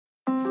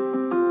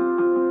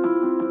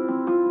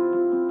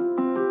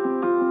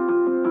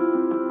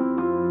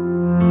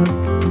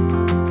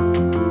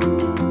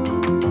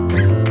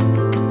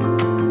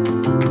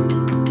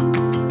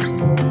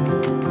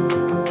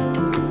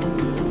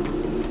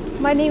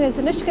My name is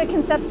Anoushka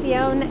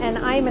Concepcion, and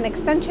I'm an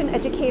extension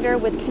educator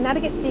with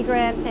Connecticut Sea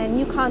Grant and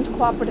Yukon's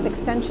Cooperative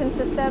Extension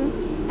System,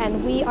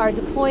 and we are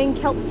deploying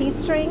kelp seed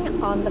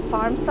string on the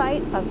farm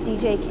site of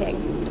DJ King.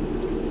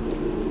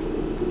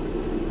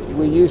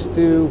 We used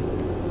to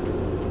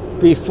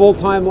be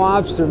full-time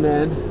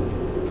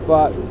lobstermen,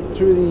 but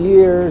through the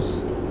years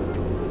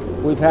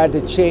we've had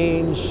to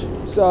change.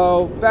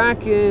 So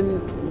back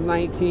in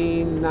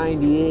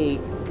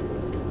 1998,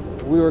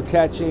 we were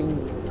catching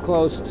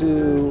close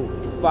to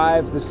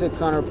 500 to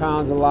 600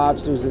 pounds of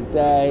lobsters a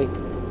day.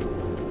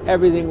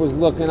 Everything was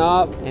looking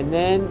up, and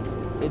then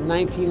in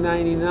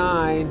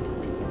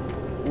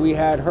 1999 we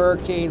had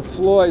Hurricane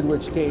Floyd,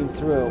 which came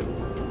through,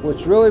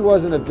 which really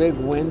wasn't a big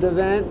wind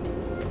event,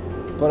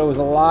 but it was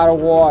a lot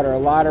of water, a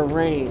lot of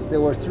rain.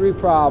 There were three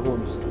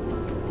problems.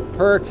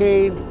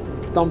 Hurricane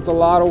dumped a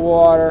lot of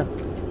water,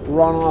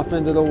 runoff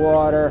into the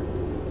water.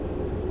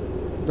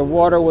 The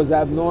water was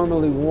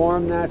abnormally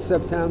warm that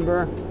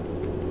September,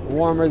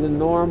 warmer than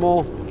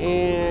normal,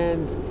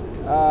 and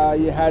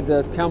you had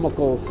the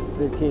chemicals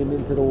that came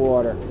into the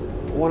water.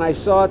 When I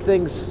saw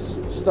things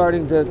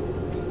starting to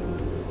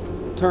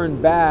turn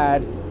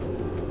bad,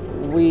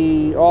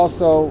 we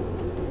also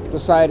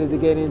decided to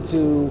get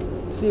into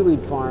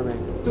seaweed farming.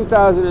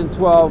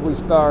 2012 we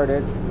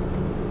started,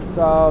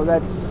 so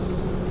that's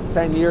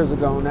 10 years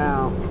ago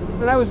now.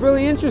 And I was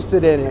really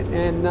interested in it,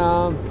 and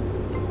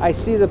I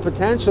see the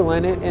potential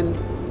in it, and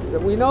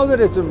we know that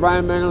it's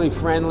environmentally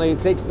friendly. It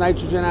takes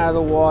nitrogen out of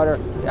the water.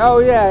 Oh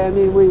yeah, I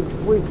mean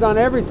we've done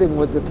everything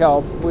with the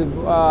kelp. We've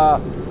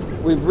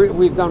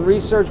done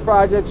research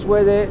projects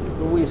with it.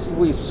 We've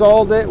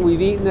sold it. We've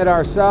eaten it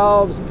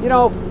ourselves. You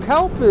know,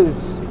 kelp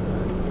is.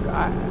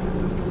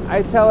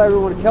 I tell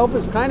everyone, kelp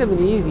is kind of an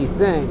easy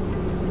thing.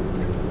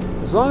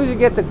 As long as you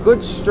get the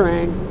good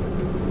string,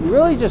 you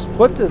really just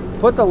put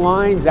the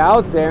lines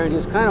out there and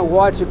just kind of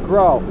watch it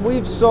grow.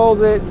 We've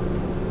sold it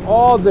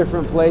all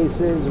different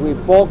places.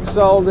 We've bulk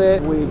sold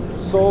it. We've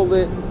sold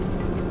it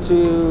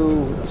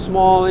to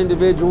small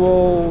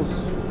individuals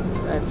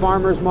at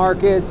farmers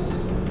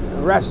markets,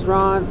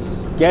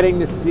 restaurants. Getting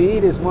the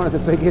seed is one of the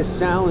biggest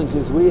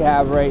challenges we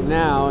have right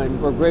now,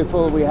 and we're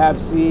grateful that we have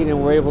seed and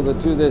we're able to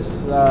do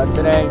this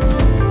today.